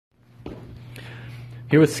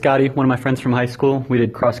Here with Scotty, one of my friends from high school. We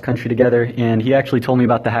did cross country together, and he actually told me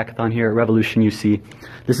about the hackathon here at Revolution UC.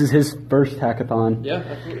 This is his first hackathon. Yeah,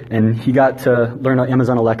 absolutely. And he got to learn on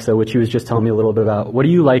Amazon Alexa, which he was just telling me a little bit about. What do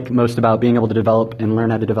you like most about being able to develop and learn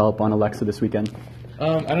how to develop on Alexa this weekend?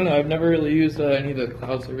 I don't know. I've never really used any of the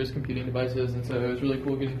cloud service computing devices, and so it was really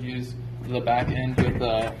cool getting to use the back end with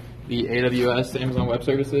the AWS, the Amazon Web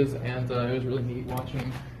Services, and it was really neat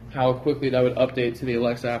watching how quickly that would update to the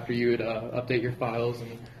Alexa after you would update your files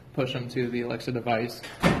and push them to the Alexa device.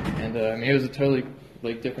 And it was a totally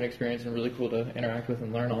different experience and really cool to interact with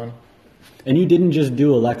and learn on. And you didn't just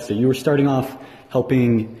do Alexa. You were starting off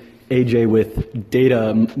helping AJ with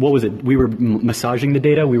data. What was it? We were massaging the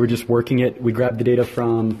data. We were just working it. We grabbed the data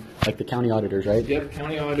from the county auditors, right? Yep,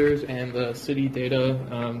 county auditors and the city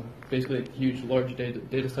data. Basically, huge, large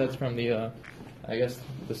data sets from the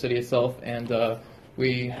city itself. And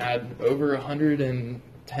we had over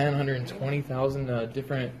 120,000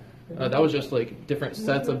 different. That was just different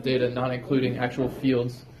sets of data, not including actual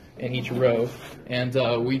fields in each row. And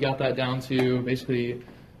we got that down to basically.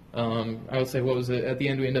 I would say, what was it? At the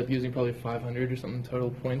end, we ended up using probably 500 or something total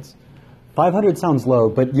points. 500 sounds low,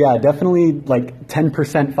 but yeah, definitely 10%,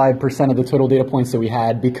 5% of the total data points that we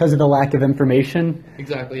had because of the lack of information.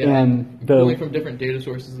 Exactly, yeah. And pulling from different data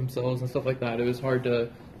sources themselves and stuff like that, it was hard to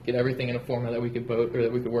get everything in a format that we could vote or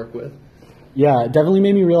that we could work with. Yeah, it definitely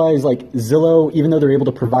made me realize Zillow, even though they're able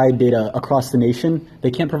to provide data across the nation,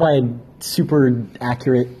 they can't provide super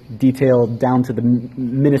accurate, detailed, down to the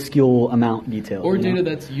minuscule amount detail. Or data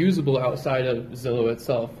that's usable outside of Zillow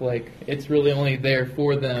itself. It's really only there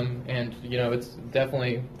for them, and it's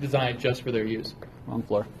definitely designed just for their use. Wrong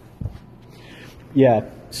floor. Yeah,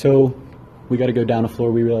 so we got to go down a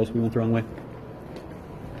floor. We realized we went the wrong way.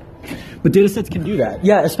 But data sets can do that.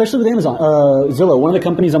 Yeah, especially with Amazon. Zillow, one of the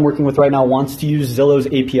companies I'm working with right now wants to use Zillow's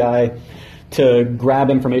API to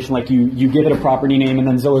grab information. You give it a property name and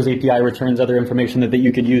then Zillow's API returns other information that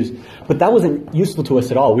you could use. But that wasn't useful to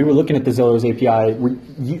us at all. We were looking at the Zillow's API.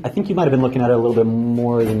 I think you might have been looking at it a little bit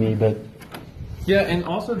more than me, but... Yeah, and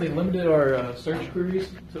also they limited our search queries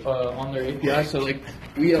on their API. So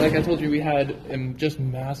we, like I told you, we had just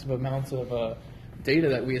massive amounts of data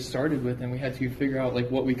that we had started with, and we had to figure out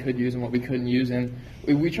what we could use and what we couldn't use, and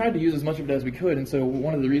we tried to use as much of it as we could. And so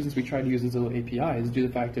one of the reasons we tried to use the Zillow API is due to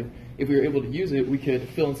the fact that if we were able to use it, we could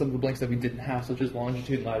fill in some of the blanks that we didn't have, such as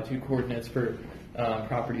longitude and latitude coordinates for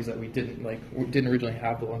properties that we didn't originally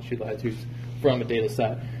have the longitude latitudes from a data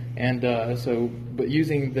set. And but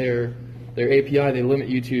using their API, they limit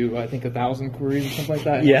you to, I think, 1,000 queries or something like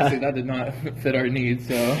that. And yeah. That did not fit our needs.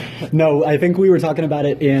 So. No, I think we were talking about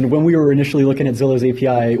it, and when we were initially looking at Zillow's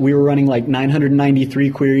API, we were running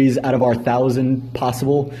 993 queries out of our 1,000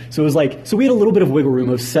 possible. So it was so we had a little bit of wiggle room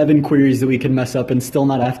of 7 queries that we could mess up and still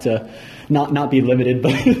not have to, not be limited.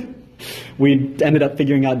 But we ended up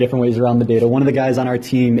figuring out different ways around the data. One of the guys on our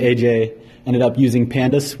team, AJ, ended up using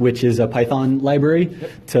Pandas, which is a Python library,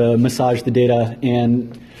 to massage the data.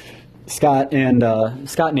 And Scott and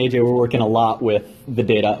AJ were working a lot with the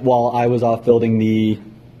data while I was off building the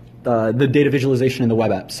data visualization in the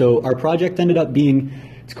web app. So our project ended up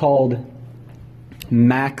it's called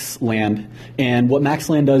MaxLand. And what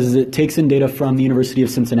MaxLand does is it takes in data from the University of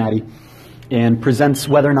Cincinnati and presents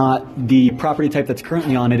whether or not the property type that's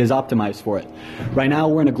currently on it is optimized for it. Right now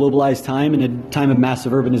we're in a globalized time, in a time of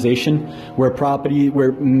massive urbanization, where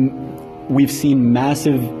we've seen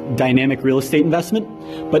massive dynamic real estate investment,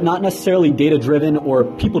 but not necessarily data-driven or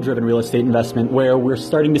people-driven real estate investment, where we're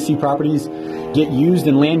starting to see properties get used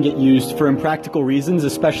and land get used for impractical reasons,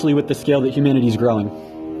 especially with the scale that humanity is growing.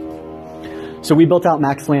 So we built out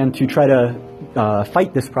MaxLand to try to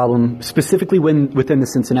fight this problem, specifically within the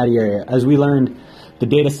Cincinnati area. As we learned, the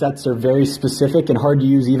data sets are very specific and hard to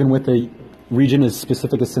use even with a region as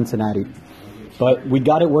specific as Cincinnati. But we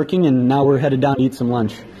got it working, and now we're headed down to eat some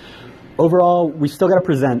lunch. Overall, we still got to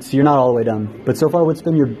present, so you're not all the way done. But so far, what's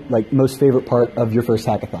been your most favorite part of your first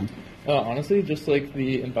hackathon? Honestly, just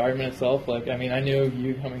the environment itself. I knew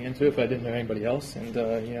you coming into it, but I didn't know anybody else. And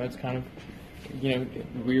it's kind of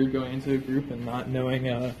weird going into a group and not knowing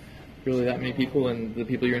really that many people and the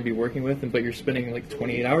people you're going to be working with, but you're spending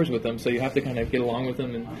 28 hours with them, so you have to kind of get along with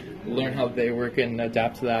them and learn how they work and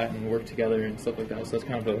adapt to that and work together and stuff like that. So that's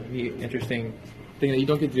kind of a neat, interesting thing that you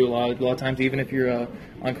don't get to do a lot of times, even if you're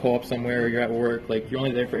on co-op somewhere or you're at work. You're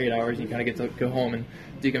only there for 8 hours, and you kind of get to go home and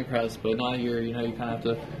decompress. But not here, you kind of have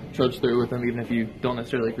to trudge through with them, even if you don't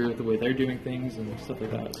necessarily agree with the way they're doing things and stuff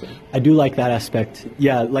like that. So. I do like that aspect.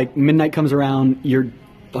 Yeah, midnight comes around, you're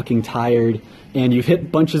fucking tired, and you've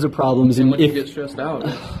hit bunches of problems, and if you get stressed out.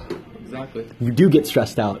 Exactly. exactly. You do get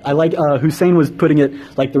stressed out. I like Hussein was putting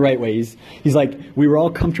it like the right way. He's like, we were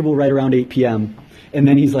all comfortable right around 8 p.m. And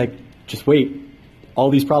then he's like, just wait. All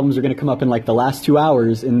these problems are going to come up in like the last 2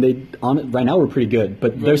 hours, and right now we're pretty good,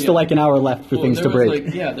 but there's still like an hour left for things to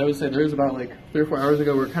break. There was about like 3 or 4 hours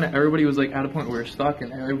ago where kind of everybody was like at a point where we were stuck,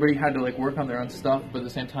 and everybody had to like work on their own stuff, but at the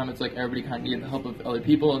same time it's like everybody kind of needed the help of other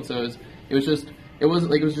people, and so it was just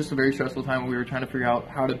a very stressful time when we were trying to figure out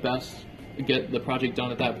how to best get the project done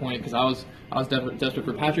at that point, because I was desperate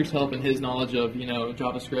for Patrick's help and his knowledge of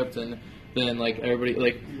JavaScript, and then like everybody,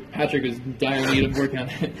 like Patrick was dire need of working on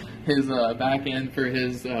his back end for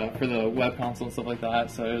his for the web console and stuff like that.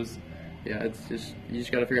 So it's just, you just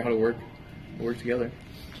got to figure out how to work together.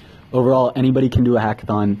 Overall, anybody can do a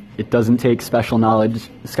hackathon. It doesn't take special knowledge.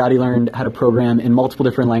 Scotty learned how to program in multiple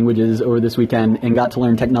different languages over this weekend and got to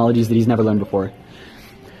learn technologies that he's never learned before.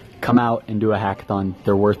 Come out and do a hackathon.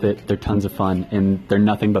 They're worth it. They're tons of fun, and they're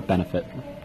nothing but benefit.